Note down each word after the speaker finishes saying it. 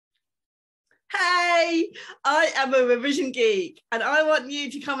Hey, I am a revision geek and I want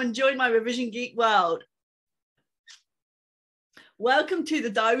you to come and join my revision geek world. Welcome to the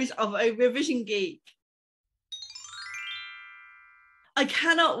Diaries of a Revision Geek. I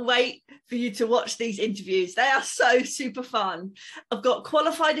cannot wait for you to watch these interviews. They are so super fun. I've got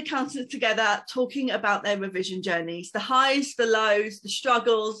qualified accountants together talking about their revision journeys, the highs, the lows, the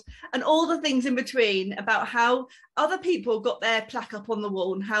struggles, and all the things in between about how other people got their plaque up on the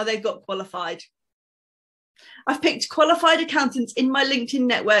wall and how they got qualified. I've picked qualified accountants in my LinkedIn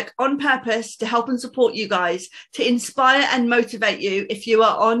network on purpose to help and support you guys, to inspire and motivate you if you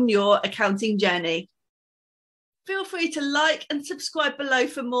are on your accounting journey. Feel free to like and subscribe below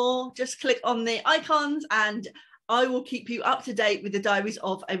for more. Just click on the icons and I will keep you up to date with the Diaries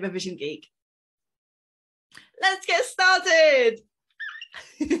of a Revision Geek. Let's get started.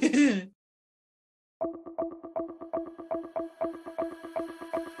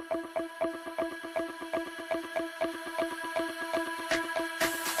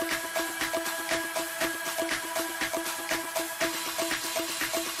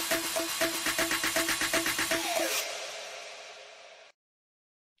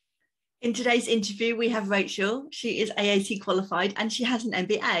 In today's interview, we have Rachel. She is AAT qualified and she has an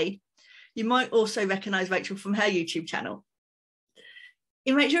MBA. You might also recognise Rachel from her YouTube channel.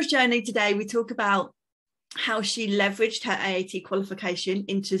 In Rachel's journey today, we talk about how she leveraged her AAT qualification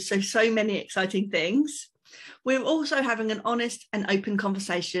into so many exciting things. We're also having an honest and open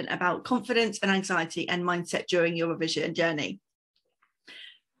conversation about confidence and anxiety and mindset during your revision journey.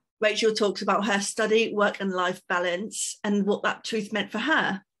 Rachel talks about her study, work and life balance and what that truth meant for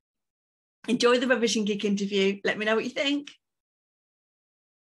her. Enjoy the Revision Geek interview. Let me know what you think.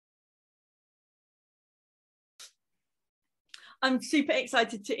 I'm super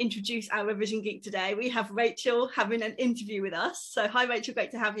excited to introduce our Revision Geek today. We have Rachel having an interview with us. So hi, Rachel,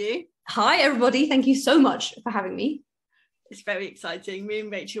 great to have you. Hi, everybody. Thank you so much for having me. It's very exciting. Me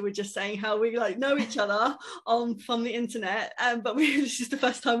and Rachel were just saying how we know each other from the internet, but this is the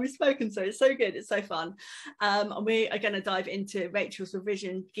first time we've spoken, so it's so good, it's so fun. And we are going to dive into Rachel's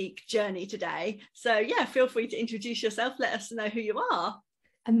Revision Geek journey today. So yeah, feel free to introduce yourself. Let us know who you are.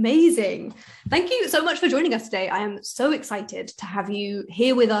 Amazing. Thank you so much for joining us today. I am so excited to have you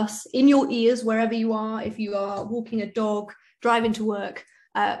here with us in your ears, wherever you are. If you are walking a dog, driving to work,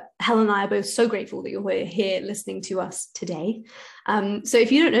 Helen and I are both so grateful that you're here listening to us today. So if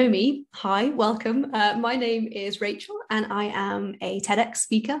you don't know me, hi, welcome. My name is Rachel and I am a TEDx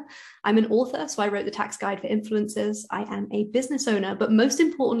speaker. I'm an author, so I wrote the tax guide for influencers. I am a business owner, but most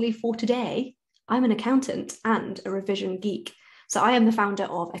importantly for today, I'm an accountant and a revision geek. So I am the founder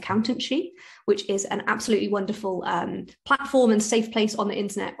of Accountancy, which is an absolutely wonderful platform and safe place on the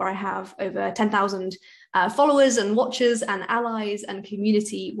internet where I have over 10,000 followers and watchers and allies and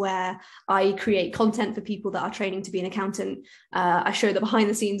community where I create content for people that are training to be an accountant. I show the behind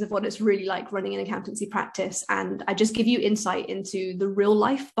the scenes of what it's really like running an accountancy practice. And I just give you insight into the real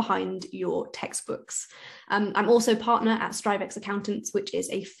life behind your textbooks. I'm also partner at Strivex Accountants, which is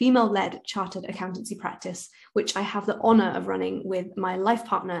a female-led chartered accountancy practice, which I have the honor of running with my life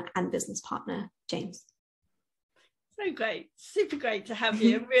partner and business partner, James. So great, super great to have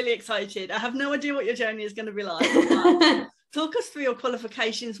you. I'm really excited. I have no idea what your journey is going to be like. Talk us through your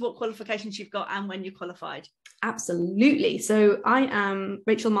qualifications, what qualifications you've got and when you qualified. Absolutely. So I am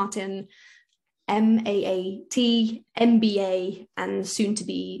Rachel Martin, MAAT, MBA, and soon to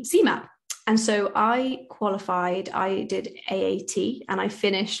be CIMA. And so I qualified, I did AAT and I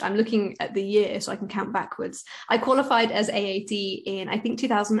finished, I'm looking at the year so I can count backwards. I qualified as AAT in, I think,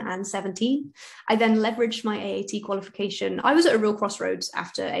 2017. I then leveraged my AAT qualification. I was at a real crossroads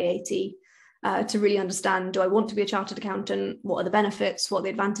after AAT to really understand, do I want to be a chartered accountant? What are the benefits? What are the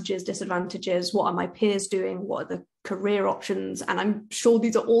advantages, disadvantages? What are my peers doing? What are the career options? And I'm sure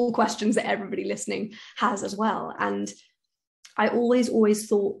these are all questions that everybody listening has as well. And I always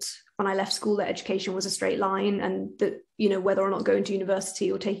thought when I left school that education was a straight line and that, you know, whether or not going to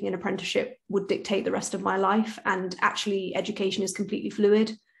university or taking an apprenticeship would dictate the rest of my life. And actually education is completely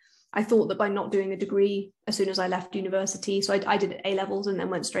fluid. I thought that by not doing a degree as soon as I left university, so I did A levels and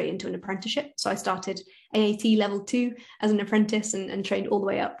then went straight into an apprenticeship. So I started AAT level 2 as an apprentice and trained all the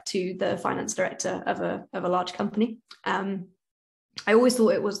way up to the finance director of a large company. I always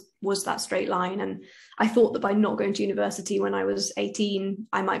thought it was that straight line. And I thought that by not going to university when I was 18,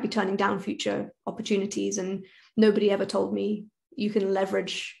 I might be turning down future opportunities. And nobody ever told me you can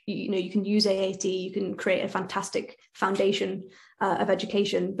leverage, you can use AAT, you can create a fantastic foundation of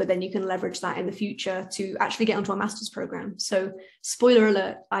education, but then you can leverage that in the future to actually get onto a master's program. So spoiler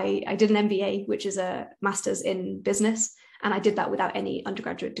alert, I did an MBA, which is a master's in business. And I did that without any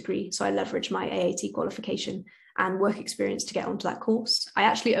undergraduate degree. So I leveraged my AAT qualification and work experience to get onto that course. I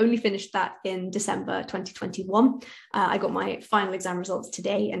actually only finished that in December 2021. I got my final exam results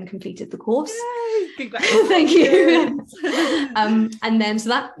today and completed the course. Yay, congratulations. Thank you. And then, so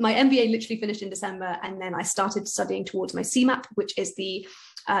that my MBA literally finished in December, and then I started studying towards my CIMA, which is the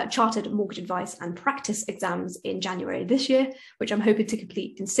Chartered Mortgage Advice and Practice exams in January this year, which I'm hoping to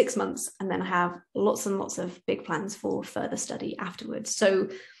complete in 6 months. And then I have lots and lots of big plans for further study afterwards. So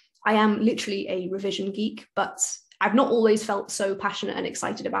I am literally a revision geek, but I've not always felt so passionate and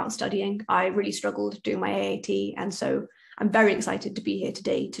excited about studying. I really struggled doing my AAT. And so I'm very excited to be here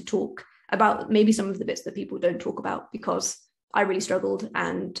today to talk about maybe some of the bits that people don't talk about, because I really struggled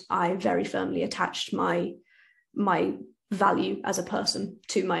and I very firmly attached my value as a person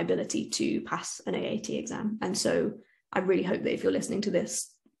to my ability to pass an AAT exam. And so I really hope that if you're listening to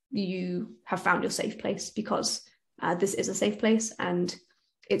this, you have found your safe place, because this is a safe place, and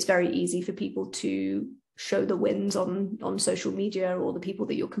it's very easy for people to show the wins on social media, or the people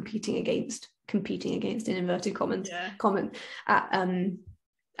that you're competing against in inverted commas,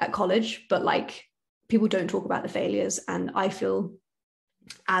 at college, but like, people don't talk about the failures. And I feel,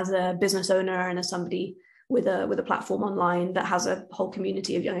 as a business owner and as somebody with a platform online that has a whole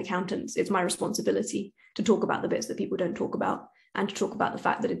community of young accountants, it's my responsibility to talk about the bits that people don't talk about, and to talk about the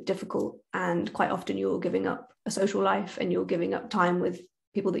fact that it's difficult, and quite often you're giving up a social life and you're giving up time with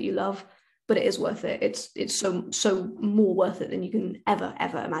people that you love, but it is worth it. It's so more worth it than you can ever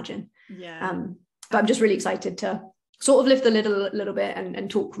imagine. But I'm just really excited to sort of lift the lid a little bit and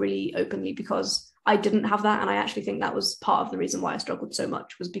talk really openly, because I didn't have that. And I actually think that was part of the reason why I struggled so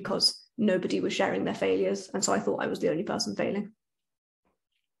much, was because nobody was sharing their failures. And so I thought I was the only person failing.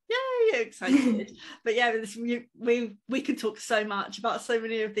 Yeah, excited. But yeah, we can talk so much about so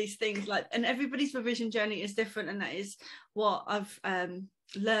many of these things, like, and everybody's revision journey is different. And that is what I've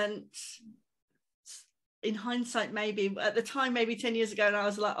learned in hindsight. Maybe at the time, maybe 10 years ago, and I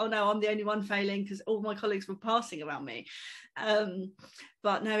was like, oh no, I'm the only one failing, because all my colleagues were passing around me.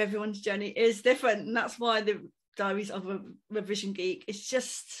 But now everyone's journey is different, and that's why the Diaries of a Revision Geek is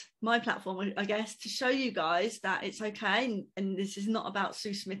just my platform, I guess, to show you guys that it's okay, and this is not about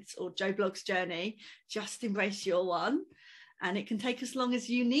Sue Smith's or Joe Blogg's journey. Just embrace your one, and it can take as long as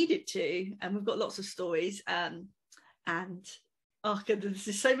you need it to. And we've got lots of stories, and oh goodness,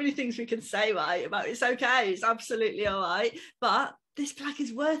 there's so many things we can say, right, about it's okay, it's absolutely all right, but this plaque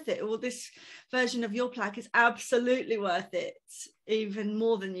is worth it, or this version of your plaque is absolutely worth it, even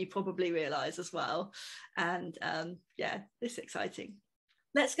more than you probably realize as well. And yeah, it's exciting.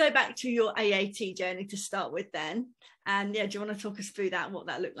 Let's go back to your AAT journey to start with then. And yeah, do you want to talk us through that, what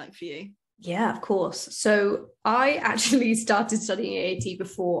that looked like for you? Yeah, of course. So I actually started studying AAT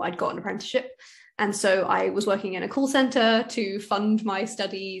before I'd got an apprenticeship. And so I was working in a call center to fund my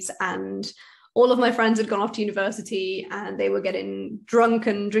studies, and all of my friends had gone off to university and they were getting drunk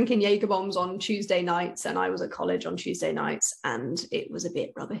and drinking Jaeger bombs on Tuesday nights. And I was at college on Tuesday nights, and it was a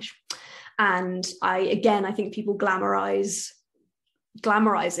bit rubbish. And I think people glamorize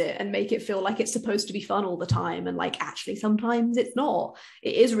it and make it feel like it's supposed to be fun all the time, and like, actually sometimes it's not.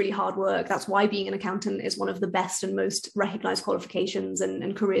 It is really hard work. That's why being an accountant is one of the best and most recognized qualifications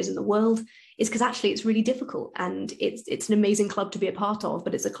and careers in the world, is because actually it's really difficult, and it's an amazing club to be a part of,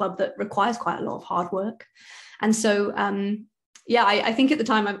 but it's a club that requires quite a lot of hard work. And so I think at the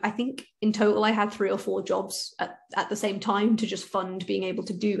time, I think in total I had 3 or 4 jobs at the same time to just fund being able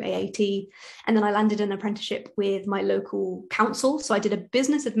to do AAT. And then I landed an apprenticeship with my local council. So I did a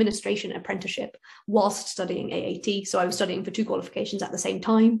business administration apprenticeship whilst studying AAT. So I was studying for 2 qualifications at the same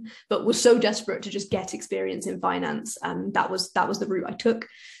time, but was so desperate to just get experience in finance. That was the route I took.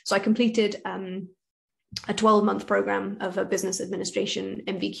 So I completed a 12-month program of a business administration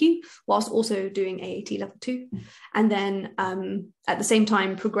MVQ, whilst also doing AAT level 2. And then at the same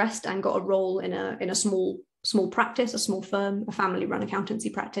time progressed and got a role in a small practice, a small firm, a family-run accountancy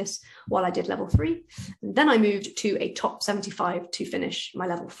practice, while I did level 3. And then I moved to a top 75 to finish my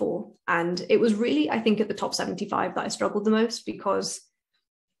level 4. And it was really, I think, at the top 75 that I struggled the most, because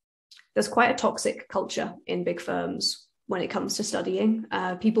there's quite a toxic culture in big firms when it comes to studying.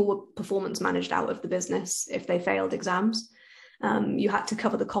 People were performance managed out of the business if they failed exams. You had to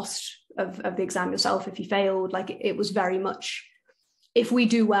cover the cost of the exam yourself if you failed. Like, it was very much, if we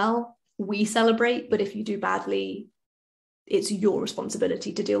do well, we celebrate, but if you do badly, it's your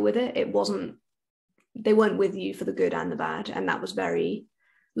responsibility to deal with it. They weren't with you for the good and the bad. And that was very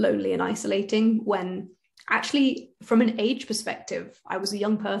lonely and isolating, when actually, from an age perspective, I was a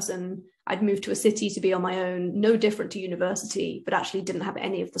young person. I'd moved to a city to be on my own, no different to university, but actually didn't have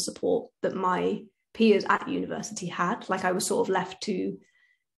any of the support that my peers at university had. Like I was sort of left to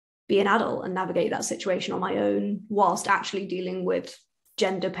be an adult and navigate that situation on my own, whilst actually dealing with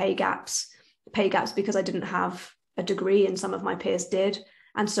gender pay gaps because I didn't have a degree and some of my peers did.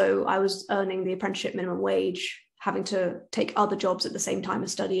 And so I was earning the apprenticeship minimum wage, having to take other jobs at the same time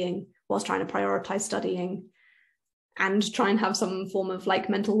as studying, whilst trying to prioritize studying and try and have some form of like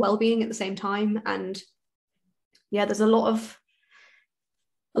mental well-being at the same time. And yeah, there's a lot of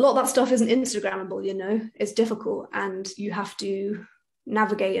that stuff isn't Instagrammable, you know, it's difficult, and you have to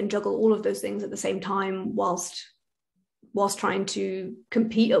navigate and juggle all of those things at the same time whilst trying to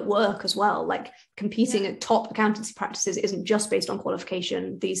compete at work as well. Like competing at top accountancy practices isn't just based on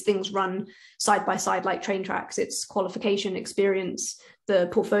qualification. These things run side by side like train tracks. It's qualification, experience, the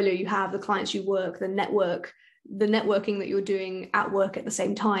portfolio you have, the clients you work, the networking that you're doing at work at the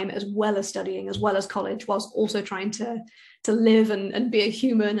same time, as well as studying, as well as college, whilst also trying to live and be a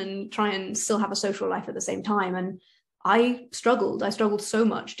human and try and still have a social life at the same time. And I struggled so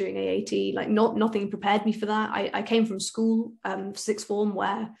much doing AAT, like nothing prepared me for that. I came from school, sixth form,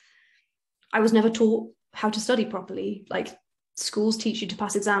 where I was never taught how to study properly. Like schools teach you to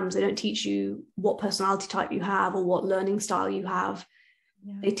pass exams. They don't teach you what personality type you have or what learning style you have.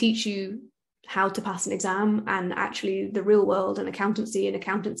 Yeah. They teach you how to pass an exam, and actually the real world and accountancy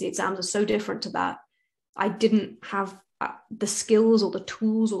exams are so different to that. I didn't have the skills or the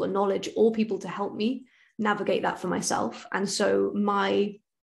tools or the knowledge or people to help me navigate that for myself. And so my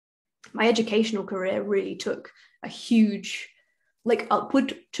educational career really took a huge like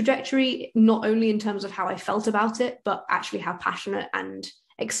upward trajectory, not only in terms of how I felt about it, but actually how passionate and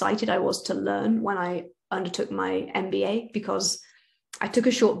excited I was to learn when I undertook my MBA, because I took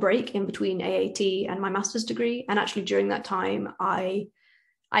a short break in between AAT and my master's degree. And actually during that time, I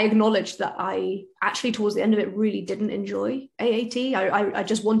acknowledged that I actually towards the end of it really didn't enjoy AAT. I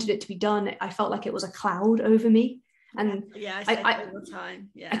just wanted it to be done. I felt like it was a cloud over me. And yeah, I all the time.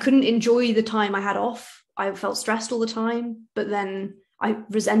 Yeah. I couldn't enjoy the time I had off. I felt stressed all the time, but then I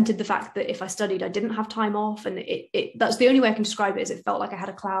resented the fact that if I studied, I didn't have time off. And that's the only way I can describe it, is it felt like I had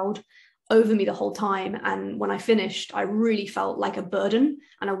a cloud over me the whole time. And when I finished, I really felt like a burden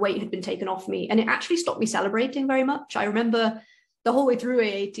and a weight had been taken off me. And it actually stopped me celebrating very much. I remember the whole way through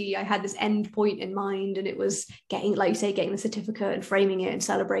AAT, I had this end point in mind, and it was getting, like you say, getting the certificate and framing it and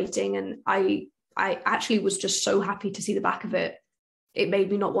celebrating. And I actually was just so happy to see the back of it. It made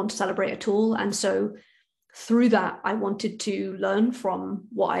me not want to celebrate at all. And so through that, I wanted to learn from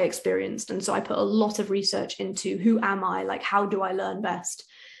what I experienced. And so I put a lot of research into who am I, like, how do I learn best?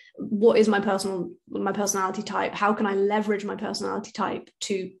 What is my personality type? How can I leverage my personality type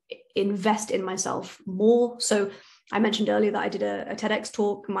to invest in myself more? So I mentioned earlier that I did a TEDx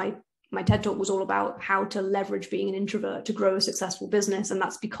talk. My TED talk was all about how to leverage being an introvert to grow a successful business. And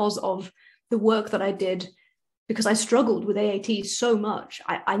that's because of the work that I did, because I struggled with AAT so much.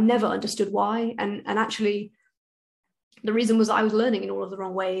 I never understood why. And actually, the reason was I was learning in all of the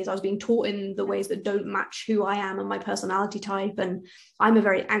wrong ways. I was being taught in the ways that don't match who I am and my personality type. And I'm a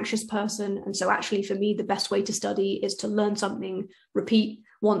very anxious person. And so actually for me, the best way to study is to learn something, repeat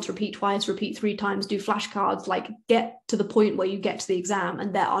once, repeat twice, repeat 3 times, do flashcards, like get to the point where you get to the exam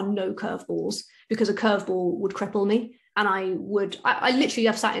and there are no curveballs, because a curveball would cripple me. And I literally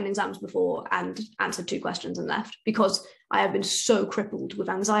have sat in exams before and answered 2 questions and left, because I have been so crippled with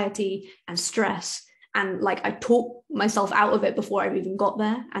anxiety and stress. And like I talked myself out of it before I've even got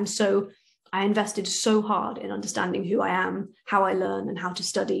there. And so I invested so hard in understanding who I am, how I learn, and how to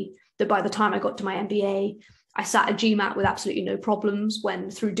study, that by the time I got to my MBA, I sat at GMAT with absolutely no problems, when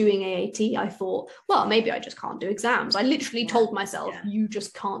through doing AAT, I thought, well, maybe I just can't do exams. I literally told myself, you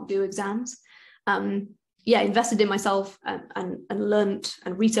just can't do exams. Invested in myself and learned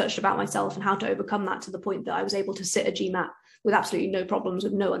and researched about myself and how to overcome that, to the point that I was able to sit at GMAT with absolutely no problems,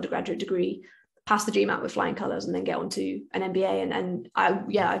 with no undergraduate degree, pass the GMAT with flying colors, and then get onto an MBA. And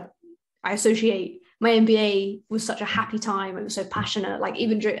I associate my MBA with such a happy time. I was so passionate, like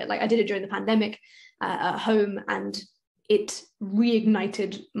even during, like I did it during the pandemic at home, and it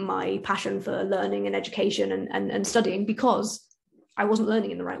reignited my passion for learning and education and studying, because I wasn't learning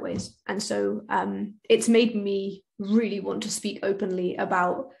in the right ways. And so it's made me really want to speak openly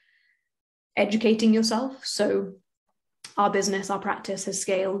about educating yourself. So our business, our practice has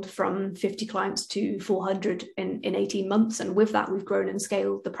scaled from 50 clients to 400 in 18 months. And with that, we've grown and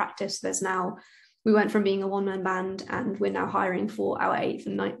scaled the practice. We went from being a one-man band, and we're now hiring for our 8th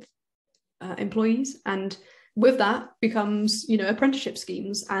and 9th employees. And with that becomes, apprenticeship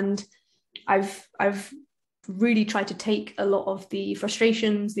schemes. And I've really tried to take a lot of the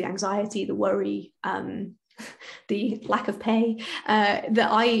frustrations, the anxiety, the worry, the lack of pay that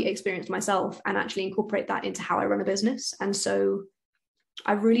I experienced myself, and actually incorporate that into how I run a business. And so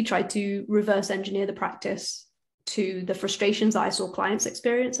I really tried to reverse engineer the practice to the frustrations that I saw clients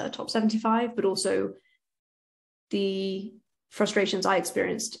experience at a top 75, but also the frustrations I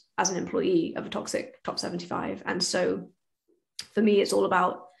experienced as an employee of a toxic top 75. And so for me, it's all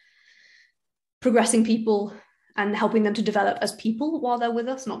about progressing people and helping them to develop as people while they're with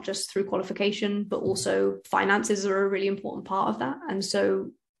us, not just through qualification, but also finances are a really important part of that. And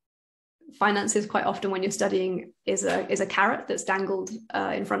so finances, quite often when you're studying, is a carrot that's dangled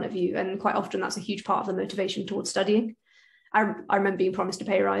in front of you, and quite often that's a huge part of the motivation towards studying. I remember being promised a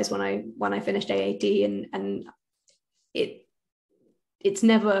pay rise when I finished AAT, and it's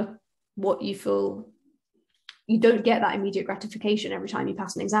never what you feel. You don't get that immediate gratification every time you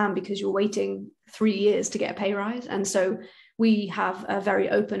pass an exam, because you're waiting 3 years to get a pay rise. And so we have a very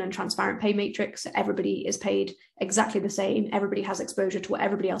open and transparent pay matrix. Everybody is paid exactly the same. Everybody has exposure to what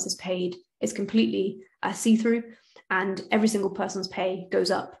everybody else is paid. It's completely see-through, and every single person's pay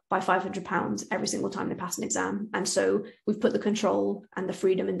goes up by £500 every single time they pass an exam. And so we've put the control and the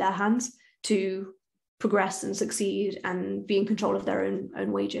freedom in their hands to progress and succeed and be in control of their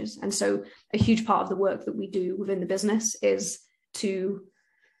own wages. And so a huge part of the work that we do within the business is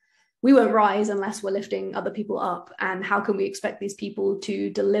we won't rise unless we're lifting other people up. And how can we expect these people to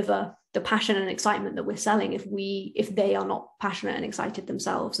deliver the passion and excitement that we're selling if they are not passionate and excited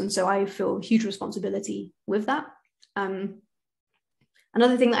themselves? And so I feel huge responsibility with that.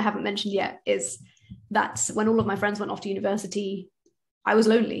 Another thing that I haven't mentioned yet is that when all of my friends went off to university, I was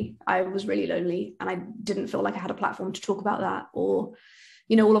lonely. I was really lonely, and I didn't feel like I had a platform to talk about that. Or,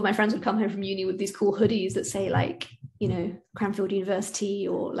 all of my friends would come home from uni with these cool hoodies that say like, Cranfield University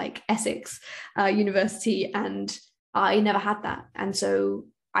or like Essex University, and I never had that. And so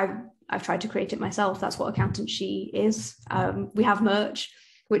I've tried to create it myself. That's what Accountancy is. We have merch,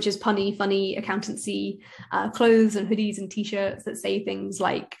 which is punny, funny accountancy clothes and hoodies and t-shirts that say things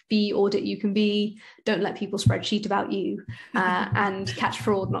like "be audit you can be," "don't let people spreadsheet about you," and "catch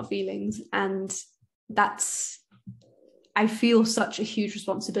fraud, not feelings." And I feel such a huge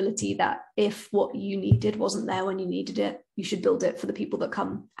responsibility that if what you needed wasn't there when you needed it, you should build it for the people that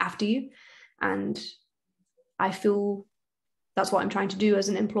come after you. And I feel that's what I'm trying to do as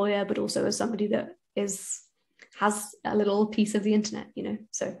an employer, but also as somebody that has a little piece of the internet,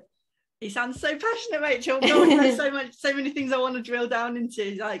 so. You sound so passionate, Rachel. God, there's so many things I want to drill down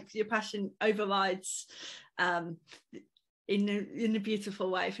into. Like, your passion overrides in a beautiful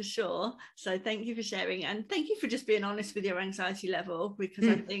way, for sure. So thank you for sharing, and thank you for just being honest with your anxiety level, because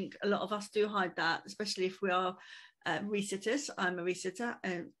I think a lot of us do hide that, especially if we are resitters. I'm a resitter,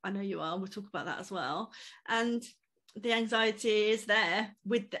 and I know you are. We'll talk about that as well. And the anxiety is there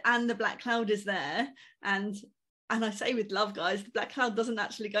and the black cloud is there, and I say with love, guys, the black cloud doesn't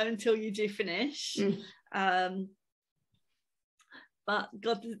actually go until you do finish. But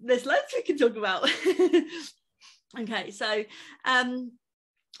God, there's loads we can talk about. Okay, so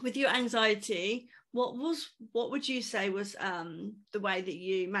with your anxiety, what would you say was the way that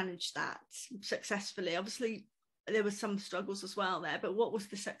you managed that successfully? Obviously there were some struggles as well there, but what was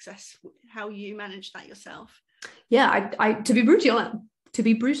the success, how you managed that yourself? Yeah, I to be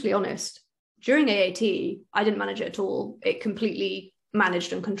brutally honest, during AAT, I didn't manage it at all. It completely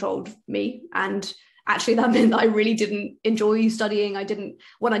managed and controlled me. And actually that meant that I really didn't enjoy studying.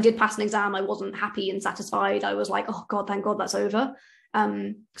 When I did pass an exam, I wasn't happy and satisfied. I was like, oh God, thank God that's over.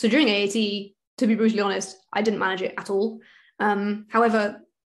 So during AAT, to be brutally honest, I didn't manage it at all. However,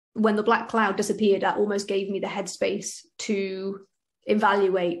 when the black cloud disappeared, that almost gave me the headspace to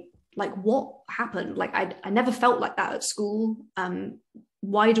evaluate like what happened. Like I never felt like that at school.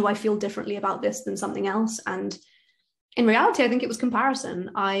 Why do I feel differently about this than something else? And in reality, I think it was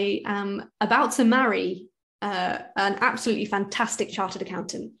comparison. I am about to marry an absolutely fantastic chartered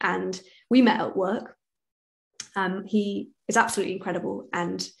accountant, and we met at work. He is absolutely incredible,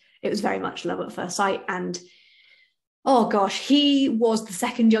 and it was very much love at first sight. And oh gosh, he was the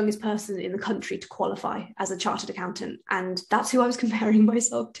second youngest person in the country to qualify as a chartered accountant. And that's who I was comparing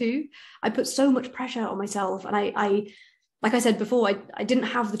myself to. I put so much pressure on myself. And I like I said before, I didn't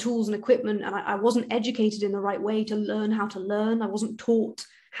have the tools and equipment, and I wasn't educated in the right way to learn how to learn. I wasn't taught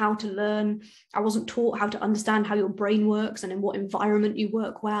how to learn. I wasn't taught how to understand how your brain works and in what environment you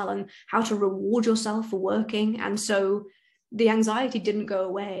work well, and how to reward yourself for working. And so the anxiety didn't go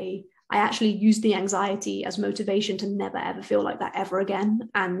away. I actually used the anxiety as motivation to never ever feel like that ever again.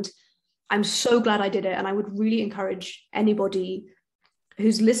 And I'm so glad I did it. And I would really encourage anybody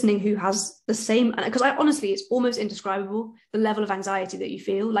who's listening who has the same, because honestly, it's almost indescribable, the level of anxiety that you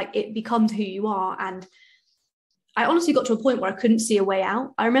feel. Like, it becomes who you are. And I honestly got to a point where I couldn't see a way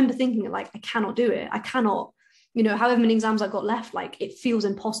out. I remember thinking like, I cannot do it. I cannot, however many exams I've got left, like it feels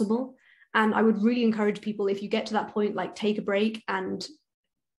impossible. And I would really encourage people, if you get to that point, like take a break and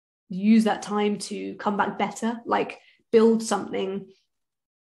use that time to come back better, like build something,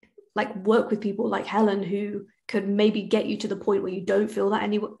 like work with people like Helen who could maybe get you to the point where you don't feel that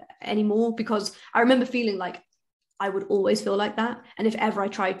anymore. Because I remember feeling like I would always feel like that. And if ever I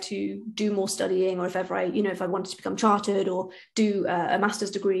tried to do more studying, or if ever I, if I wanted to become chartered or do a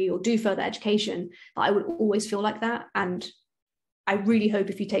master's degree or do further education, I would always feel like that. And I really hope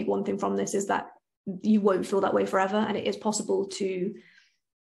if you take one thing from this is that you won't feel that way forever. And it is possible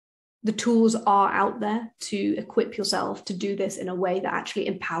the tools are out there to equip yourself to do this in a way that actually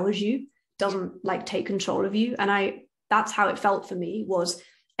empowers you, doesn't like take control of you. And that's how it felt for me, was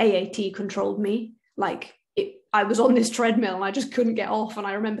AAT controlled me. Like I was on this treadmill and I just couldn't get off. And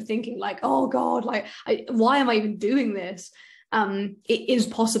I remember thinking like, oh God, like, why am I even doing this? It is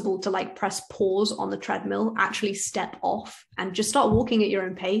possible to like press pause on the treadmill, actually step off and just start walking at your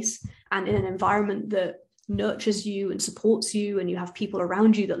own pace, and in an environment that nurtures you and supports you, and you have people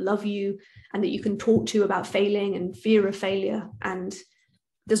around you that love you and that you can talk to about failing and fear of failure. And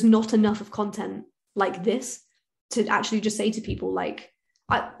there's not enough of content like this to actually just say to people, like,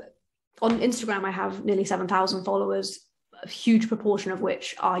 on Instagram, I have nearly 7,000 followers, a huge proportion of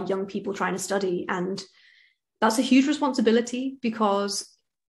which are young people trying to study. And that's a huge responsibility, because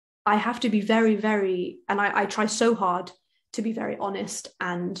I have to be very, very, and I try so hard to be very honest.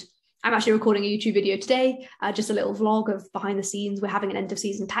 And I'm actually recording a YouTube video today, just a little vlog of behind the scenes. We're having an end of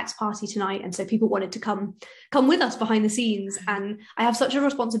season tax party tonight. And so people wanted to come with us behind the scenes. And I have such a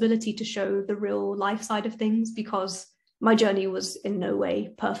responsibility to show the real life side of things, because my journey was in no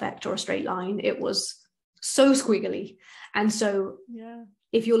way perfect or a straight line. It was so squiggly. And so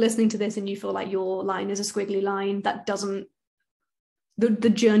if you're listening to this and you feel like your line is a squiggly line, that doesn't,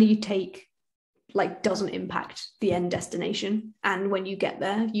 the journey you take like doesn't impact the end destination. And when you get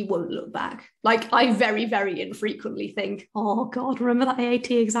there, you won't look back. Like I very, very infrequently think, oh God, remember that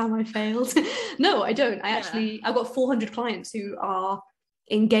AAT exam I failed? No, I don't. I've got 400 clients who are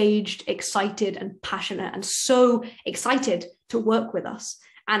engaged, excited and passionate, and so excited to work with us.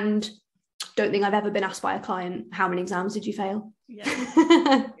 And don't think I've ever been asked by a client, how many exams did you fail?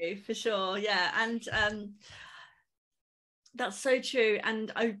 Yeah, for sure. Yeah. And that's so true.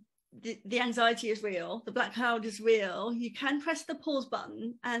 And the anxiety is real, the black cloud is real. You can press the pause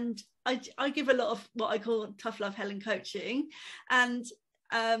button, and I give a lot of what I call tough love Helen coaching. And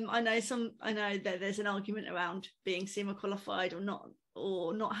I know that there's an argument around being CIMA qualified or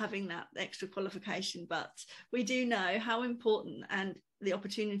not having that extra qualification, but we do know how important and the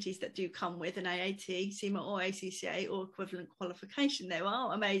opportunities that do come with an AAT, CIMA or ACCA or equivalent qualification. There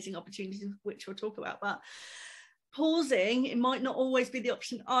are amazing opportunities which we'll talk about, but pausing, it might not always be the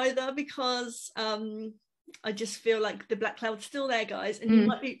option either, because I just feel like the black cloud's still there, guys, and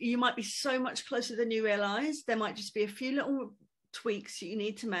you might be so much closer than you realize. There might just be a few little tweaks that you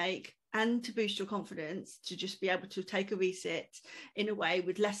need to make, and to boost your confidence, to just be able to take a resit in a way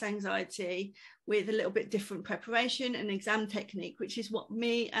with less anxiety, with a little bit different preparation and exam technique, which is what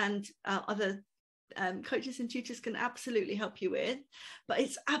me and other coaches and tutors can absolutely help you with. But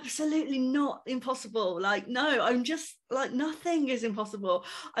it's absolutely not impossible. Like, no, I'm just like, nothing is impossible.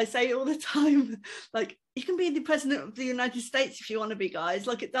 I say all the time, like, you can be the president of the United States if you want to be, guys.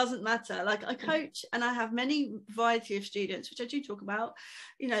 Like, it doesn't matter. Like, I coach and I have many variety of students, which I do talk about,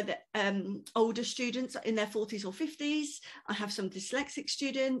 the older students in their 40s or 50s. I have some dyslexic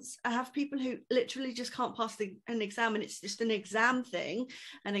students. I have people who literally just can't pass an exam, and it's just an exam thing,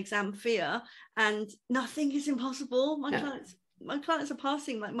 an exam fear, and nothing is impossible. My clients are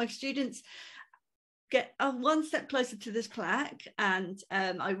passing. Like, my students get one step closer to this plaque. And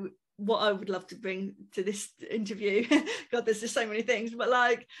what I would love to bring to this interview, God, there's just so many things, but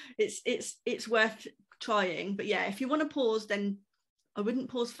like, it's worth trying. But yeah, if you want to pause, then I wouldn't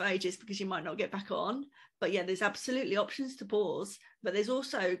pause for ages, because you might not get back on. But yeah, there's absolutely options to pause, but there's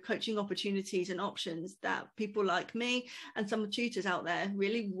also coaching opportunities and options that people like me and some tutors out there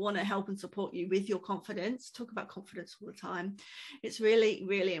really want to help and support you with your confidence. Talk about confidence all the time. It's really,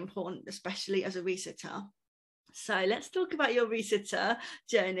 really important, especially as a resitter. So let's talk about your resitter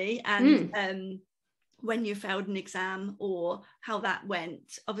journey, and when you failed an exam or how that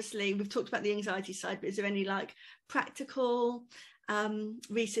went. Obviously, we've talked about the anxiety side, but is there any like practical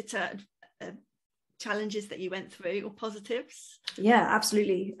resitter challenges that you went through, or positives? Yeah,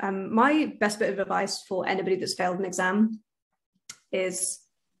 absolutely. My best bit of advice for anybody that's failed an exam is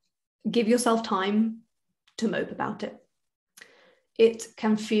give yourself time to mope about it. It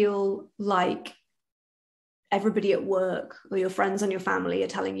can feel like everybody at work or your friends and your family are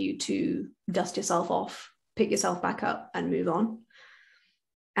telling you to dust yourself off, pick yourself back up and move on.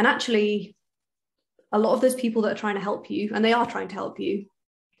 And actually, a lot of those people that are trying to help you, and they are trying to help you,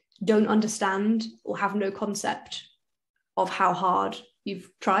 don't understand or have no concept of how hard you've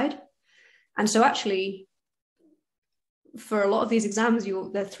tried. And so actually, for a lot of these exams,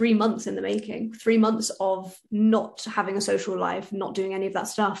 they're 3 months in the making, 3 months of not having a social life, not doing any of that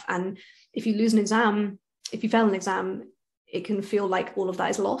stuff. And if you lose an exam, if you fail an exam, it can feel like all of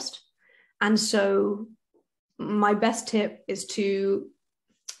that is lost. And so my best tip is to,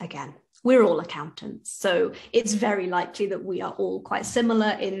 again, we're all accountants, so it's very likely that we are all quite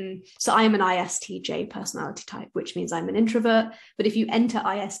similar so I am an ISTJ personality type, which means I'm an introvert. But if you enter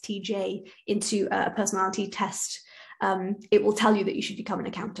ISTJ into a personality test, it will tell you that you should become an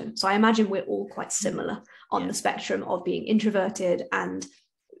accountant. So I imagine we're all quite similar on the spectrum of being introverted and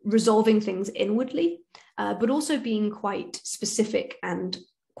resolving things inwardly, but also being quite specific and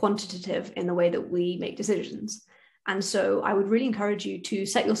quantitative in the way that we make decisions. And so I would really encourage you to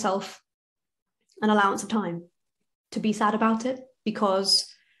set yourself an allowance of time to be sad about it,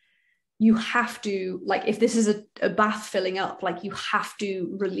 because you have to, like, if this is a bath filling up, like, you have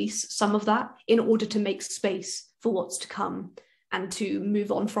to release some of that in order to make space for what's to come and to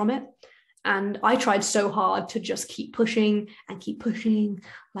move on from it. And I tried so hard to just keep pushing,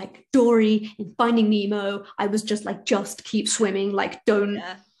 like Dory in Finding Nemo. I was just like, just keep swimming, like, don't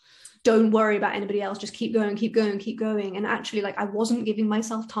worry about anybody else, just keep going. And actually, like, I wasn't giving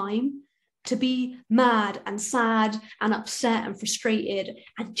myself time to be mad and sad and upset and frustrated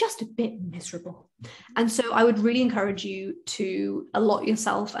and just a bit miserable. And so I would really encourage you to allot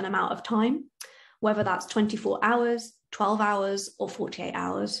yourself an amount of time, whether that's 24 hours, 12 hours, or 48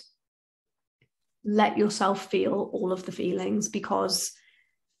 hours. Let yourself feel all of the feelings, because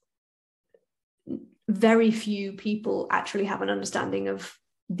very few people actually have an understanding of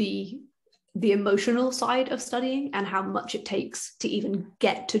the emotional side of studying and how much it takes to even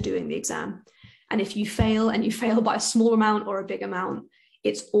get to doing the exam. And if you fail, and you fail by a small amount or a big amount,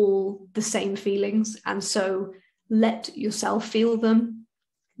 it's all the same feelings. And so let yourself feel them.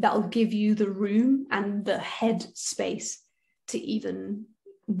 That'll give you the room and the head space to even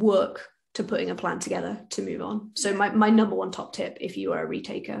work to putting a plan together to move on. So my number one top tip, if you are a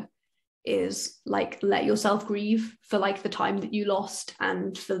retaker, is like, let yourself grieve for like the time that you lost,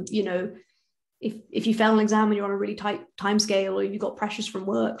 and for, you know, if you fail an exam and you're on a really tight time scale, or you've got pressures from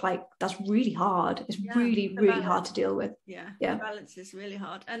work, like, that's really hard. It's really hard to deal with. The balance is really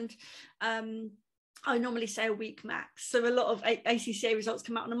hard. And I normally say a week max. So a lot of ACCA results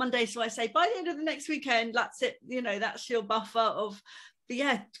come out on a Monday, so I say by the end of the next weekend, that's it, you know, that's your buffer of.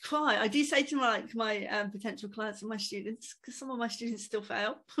 But cry. I do say to my potential clients and my students, because some of my students still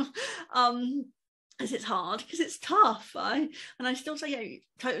fail, as it's hard, because it's tough, right? And I still say,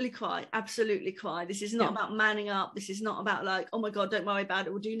 totally cry, absolutely cry. This is not about manning up. This is not about like, oh my God, don't worry about it,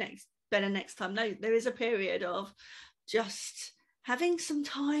 we'll do better next time. No, there is a period of just having some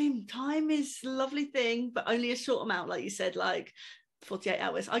time. Time is a lovely thing, but only a short amount, like you said, like 48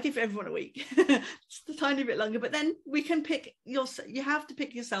 hours. I give everyone a week, just a tiny bit longer, but then we can you have to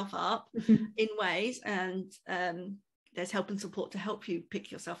pick yourself up in ways, and there's help and support to help you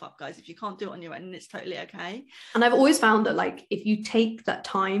pick yourself up, guys. If you can't do it on your own, it's totally okay. And I've always found that, like, if you take that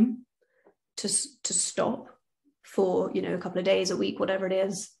time to stop for, you know, a couple of days, a week, whatever it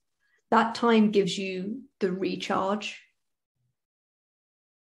is, that time gives you the recharge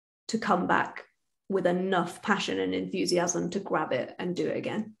to come back with enough passion and enthusiasm to grab it and do it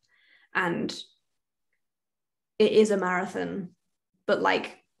again. And it is a marathon, but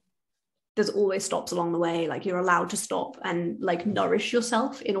like, there's always stops along the way. Like, you're allowed to stop and like nourish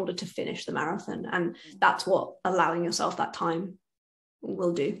yourself in order to finish the marathon. And that's what allowing yourself that time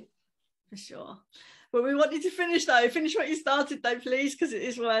will do. For sure. Well, we want you to finish what you started though, please, because it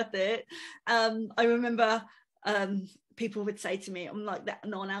is worth it. I remember people would say to me, I'm like that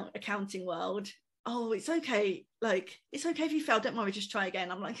non-accounting world, oh, it's okay, like, it's okay if you fail, don't worry, just try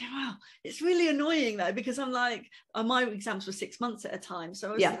again. I'm like, wow, it's really annoying though, because I'm like, my exams were 6 months at a time, so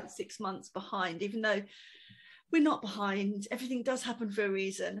I was like 6 months behind, even though we're not behind. Everything does happen for a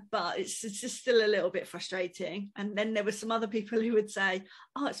reason, but it's just still a little bit frustrating. And then there were some other people who would say,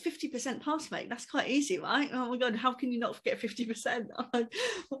 oh, it's 50% pass, mate, that's quite easy, right? Oh my God, how can you not get 50%? I'm like,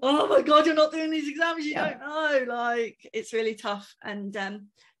 oh my God, you're not doing these exams, you don't know, like, it's really tough. And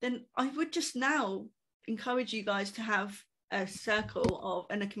then I would just now encourage you guys to have a circle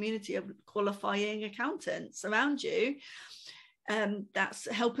and a community of qualifying accountants around you, that's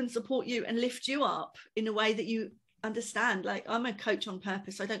help and support you and lift you up in a way that you understand, like, I'm a coach on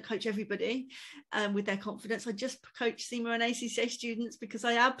purpose. I don't coach everybody with their confidence. I just coach CIMA and ACCA students because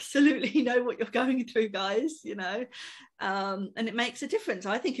I absolutely know what you're going through, guys, you know, and it makes a difference.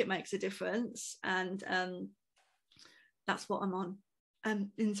 I think it makes a difference, and that's what I'm on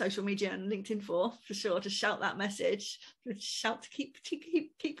in social media and LinkedIn for sure, to shout that message, to shout, to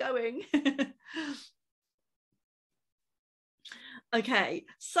keep going. Okay,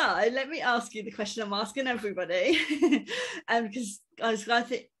 so let me ask you the question I'm asking everybody, because I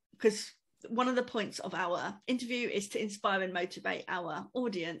think, because one of the points of our interview is to inspire and motivate our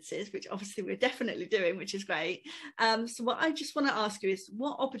audiences, which obviously we're definitely doing, which is great. So what I just want to ask you is,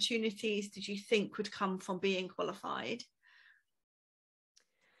 what opportunities did you think would come from being qualified?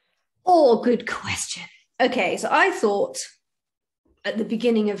 Oh, good question. Okay, so I thought at the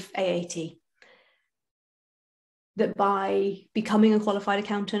beginning of AAT that by becoming a qualified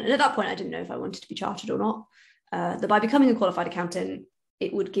accountant, and at that point I didn't know if I wanted to be chartered or not, that by becoming a qualified accountant,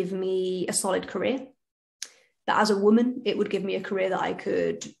 it would give me a solid career. That as a woman, it would give me a career that I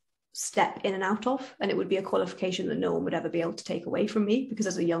could step in and out of, and it would be a qualification that no one would ever be able to take away from me, because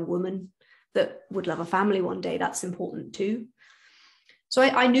as a young woman that would love a family one day, that's important too. So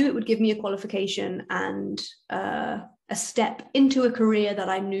I knew it would give me a qualification and a step into a career that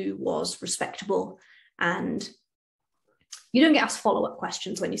I knew was respectable. And you don't get asked follow-up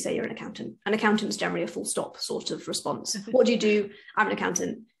questions when you say you're an accountant. An accountant is generally a full stop sort of response. What do you do? I'm an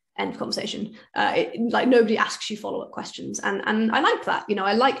accountant. End of conversation. Like, nobody asks you follow-up questions. And I liked that. You know,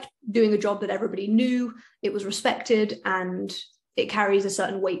 I liked doing a job that everybody knew, it was respected, and it carries a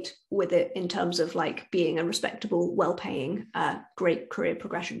certain weight with it in terms of like being a respectable, well-paying, great career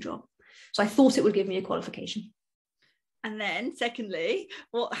progression job. So I thought it would give me a qualification. And then secondly,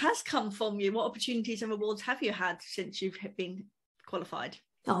 what has come from you? What opportunities and rewards have you had since you've been qualified?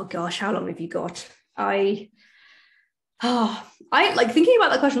 Oh gosh, how long have you got? I like, thinking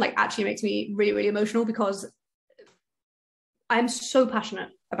about that question like actually makes me really, really emotional, because I'm so passionate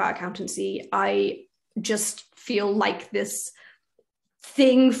about accountancy. I just feel like this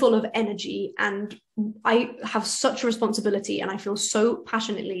thing full of energy, and I have such a responsibility, and I feel so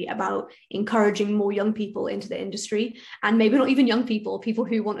passionately about encouraging more young people into the industry, and maybe not even young people, people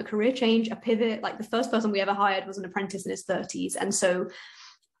who want a career change, a pivot. Like, the first person we ever hired was an apprentice in his 30s, and so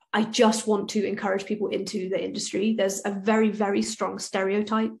I just want to encourage people into the industry. There's a very, very strong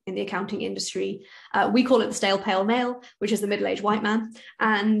stereotype in the accounting industry. We call it the stale pale male, which is the middle-aged white man,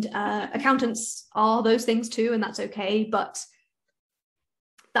 and accountants are those things too, and that's okay, but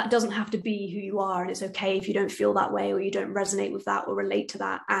that doesn't have to be who you are, and it's okay if you don't feel that way, or you don't resonate with that or relate to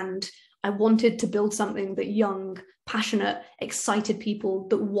that. And I wanted to build something that young, passionate, excited people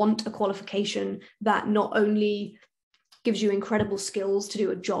that want a qualification that not only gives you incredible skills to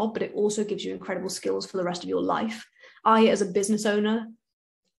do a job, but it also gives you incredible skills for the rest of your life. I, as a business owner,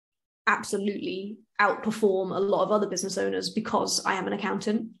 absolutely outperform a lot of other business owners because I am an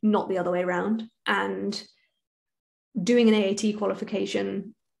accountant, not the other way around. And doing an AAT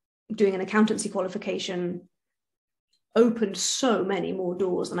qualification, doing an accountancy qualification opened so many more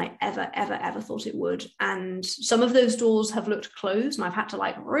doors than I ever thought it would. And some of those doors have looked closed, and I've had to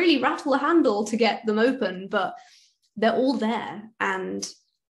like really rattle a handle to get them open, but they're all there. And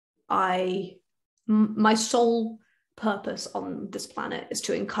my sole purpose on this planet is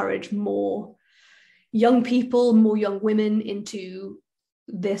to encourage more young people, more young women into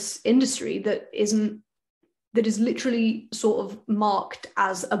this industry that is literally sort of marked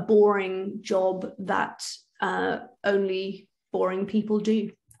as a boring job that only boring people do.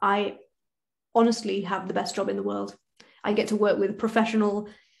 I honestly have the best job in the world. I get to work with professional,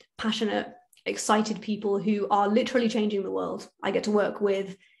 passionate, excited people who are literally changing the world. I get to work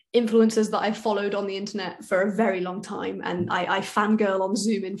with influencers that I've followed on the internet for a very long time, and I fangirl on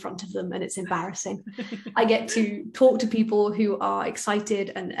Zoom in front of them, and it's embarrassing. I get to talk to people who are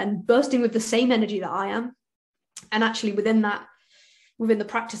excited and bursting with the same energy that I am. And actually within the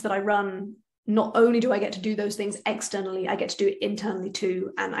practice that I run, not only do I get to do those things externally, I get to do it internally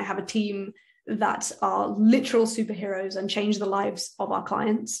too. And I have a team that are literal superheroes and change the lives of our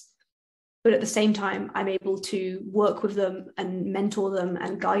clients. But at the same time, I'm able to work with them and mentor them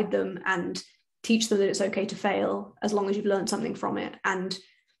and guide them and teach them that it's okay to fail as long as you've learned something from it. And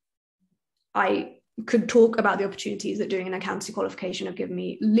I could talk about the opportunities that doing an accountancy qualification have given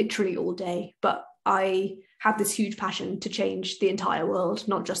me literally all day, but I have this huge passion to change the entire world,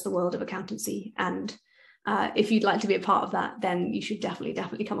 not just the world of accountancy. And if you'd like to be a part of that, then you should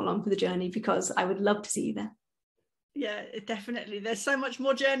definitely come along for the journey, because I would love to see you there. Yeah, definitely. There's so much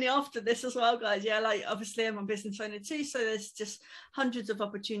more journey after this as well, guys. Yeah, like obviously I'm a business owner too, so there's just hundreds of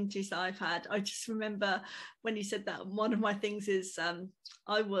opportunities that I've had. I just remember when you said that, one of my things is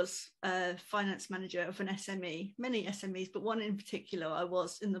I was a finance manager of an SME, many SMEs, but one in particular. I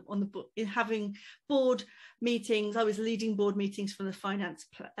was in having board meetings. I was leading board meetings from the finance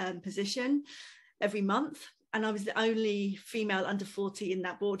position every month, and I was the only female under 40 in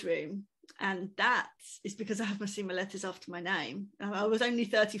that boardroom. And that is because I have my CIMA letters after my name. I was only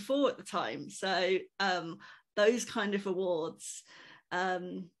 34 at the time. So those kind of awards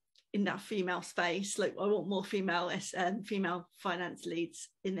in that female space, like I want more female finance leads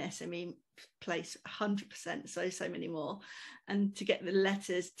in the SME place, 100%, so many more. And to get the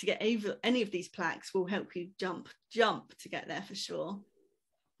letters, to get any of these plaques will help you jump to get there for sure.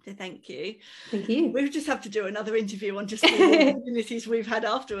 So thank you. Thank you. We'll just have to do another interview on just the opportunities we've had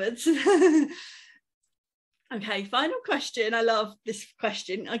afterwards. Okay, final question. I love this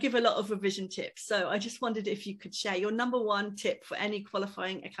question. I give a lot of revision tips. So I just wondered if you could share your number one tip for any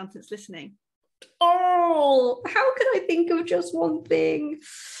qualifying accountants listening. Oh, how could I think of just one thing?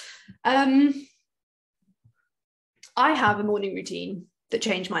 I have a morning routine that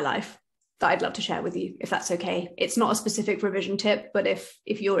changed my life that I'd love to share with you, if that's okay. It's not a specific revision tip, but if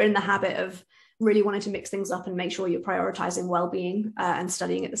you're in the habit of really wanting to mix things up and make sure you're prioritizing well-being and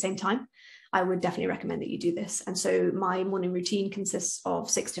studying at the same time, I would definitely recommend that you do this. And so my morning routine consists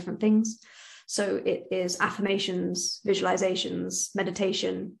of 6 different things. So it is affirmations, visualizations,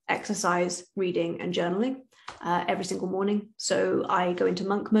 meditation, exercise, reading, and journaling every single morning. So I go into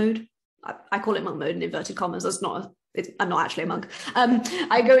monk mode. I call it monk mode in inverted commas. I'm not actually a monk.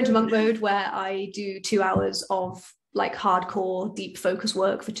 I go into monk mode where I do 2 hours of like hardcore deep focus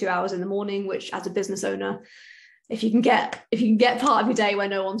work for 2 hours in the morning, which as a business owner, if you can get part of your day where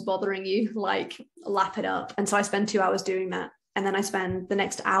no one's bothering you, like lap it up. And so I spend 2 hours doing that. And then I spend the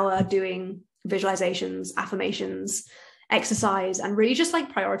next hour doing visualizations, affirmations, exercise, and really just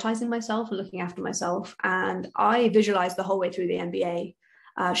like prioritizing myself and looking after myself. And I visualize the whole way through the MBA,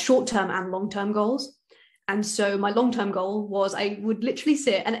 short-term and long-term goals. And so my long-term goal was I would literally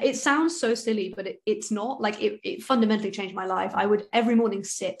sit, and it sounds so silly, but it's not, like it fundamentally changed my life. I would every morning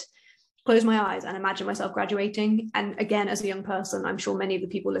sit, close my eyes and imagine myself graduating. And again, as a young person, I'm sure many of the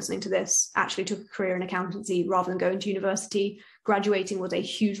people listening to this actually took a career in accountancy rather than going to university. Graduating was a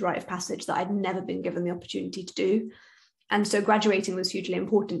huge rite of passage that I'd never been given the opportunity to do. And so graduating was hugely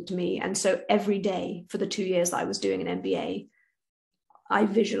important to me. And so every day for the 2 years that I was doing an MBA, I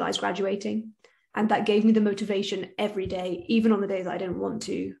visualized graduating. And that gave me the motivation every day, even on the days that I didn't want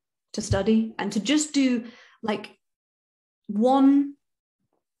to study, and to just do like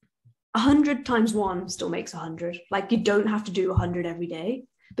 100 times 1 still makes 100. Like you don't have to do 100 every day,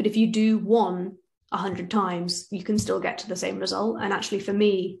 but if you do 100 times, you can still get to the same result. And actually for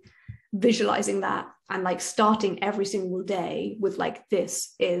me, visualizing that and like starting every single day with like,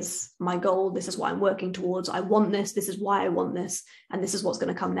 this is my goal, this is what I'm working towards, I want this is why I want this, and this is what's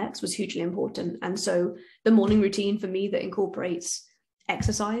going to come next, was hugely important. And so the morning routine for me that incorporates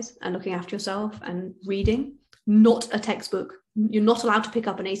exercise and looking after yourself and reading, not a textbook. You're not allowed to pick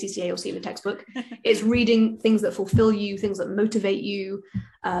up an ACCA or CIMA textbook. It's reading things that fulfill you, things that motivate you,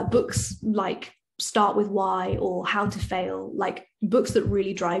 books like Start With Why or How to Fail, like books that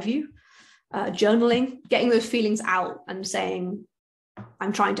really drive you. Journaling, getting those feelings out and saying,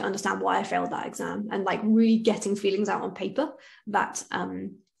 I'm trying to understand why I failed that exam, and like really getting feelings out on paper. That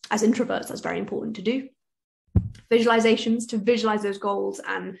as introverts, that's very important to do. Visualizations, to visualize those goals.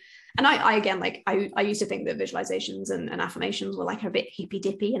 And I again, like I used to think that visualizations and affirmations were like a bit hippy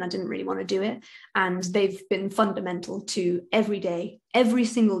dippy and I didn't really want to do it. And they've been fundamental to every day, every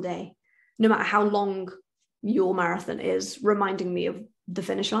single day, no matter how long your marathon is, reminding me of the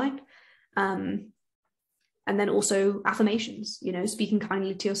finish line. And then also affirmations, you know, speaking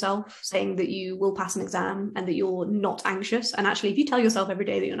kindly to yourself, saying that you will pass an exam and that you're not anxious. And actually, if you tell yourself every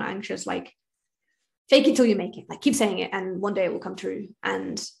day that you're not anxious, like fake it till you make it, like keep saying it and one day it will come true.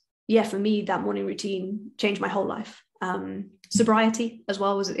 And yeah, for me, that morning routine changed my whole life. Sobriety as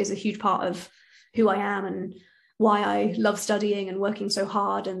well is a huge part of who I am and why I love studying and working so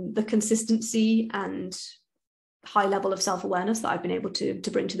hard, and the consistency and high level of self-awareness that I've been able to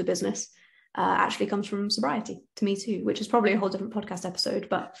bring to the business actually comes from sobriety to me too, which is probably a whole different podcast episode.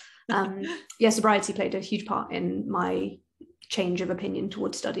 But yeah, sobriety played a huge part in my change of opinion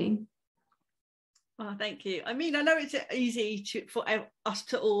towards studying. Oh, thank you. I mean, I know it's easy for us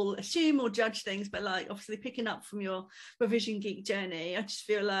to all assume or judge things, but like obviously picking up from your revision geek journey, I just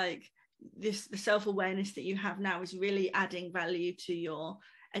feel like the self-awareness that you have now is really adding value to your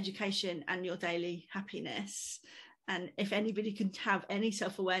education and your daily happiness. And if anybody can have any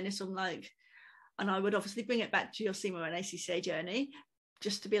self-awareness on and I would obviously bring it back to your CIMA and ACCA journey,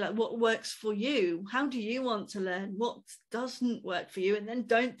 just to be like, what works for you? How do you want to learn? What doesn't work for you? And then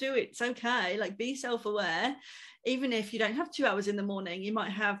don't do it. It's okay. Like, be self-aware. Even if you don't have 2 hours in the morning, you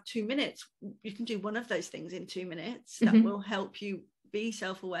might have 2 minutes. You can do one of those things in 2 minutes. That will help you be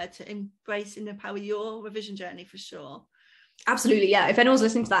self-aware to embrace and empower your revision journey, for sure. Absolutely, yeah. If anyone's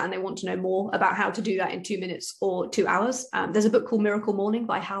listening to that and they want to know more about how to do that in 2 minutes or 2 hours, there's a book called Miracle Morning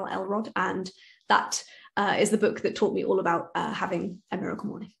by Hal Elrod, and that is the book that taught me all about having a miracle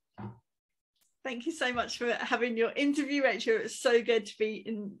morning. Thank you so much for having your interview, Rachel. It was so good to be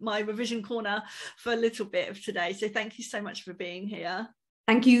in my revision corner for a little bit of today. So thank you so much for being here.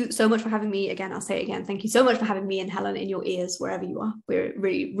 Thank you so much for having me again. I'll say it again. Thank you so much for having me and Helen in your ears wherever you are. We're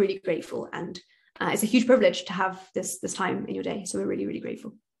really, really grateful. And it's a huge privilege to have this time in your day. So we're really, really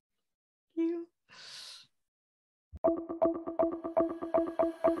grateful. Thank you.